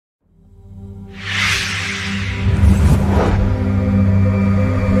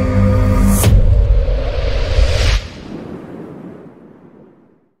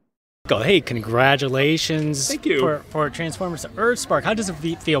Well, hey, congratulations. Thank you. For Transformers EarthSpark. How does it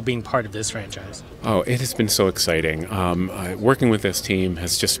feel being part of this franchise? Oh, it has been so exciting. Working with this team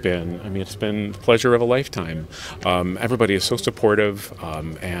has just been, it's been the pleasure of a lifetime. Everybody is so supportive,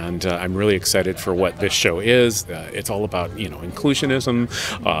 and I'm really excited for what this show is. It's all about, inclusionism.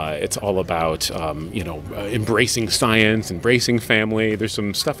 It's all about, embracing science, embracing family. There's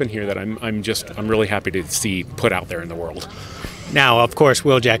some stuff in here that I'm really happy to see put out there in the world. Now, of course,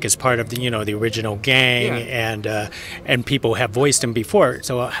 Wheeljack is part of the the original gang, and people have voiced him before.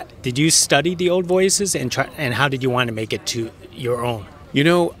 So, did you study the old voices and how did you want to make it to your own?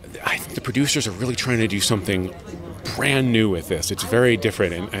 I think the producers are really trying to do something brand new with this. It's very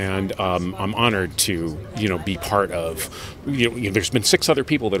different, and I'm honored to be part of. There's been 6 other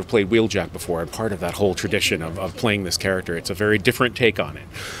people that have played Wheeljack before, and part of that whole tradition of playing this character. It's a very different take on it.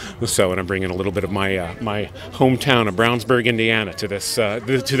 So, and I'm bringing a little bit of my my hometown of Brownsburg, Indiana, to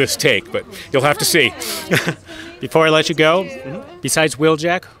this take. But you'll have to see. Before I let you go, besides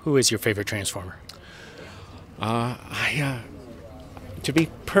Wheeljack, who is your favorite Transformer? To be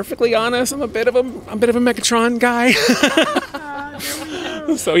perfectly honest, I'm a bit of a Megatron guy.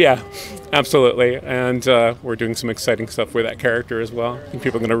 So yeah, absolutely, and we're doing some exciting stuff with that character as well. I think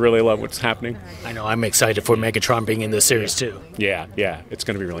people are going to really love what's happening. I know, I'm excited for Megatron being in this series too. Yeah, it's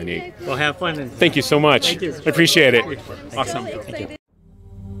going to be really neat. Well, have fun. Thank you so much. Thank you. I appreciate it. Awesome. Thank you.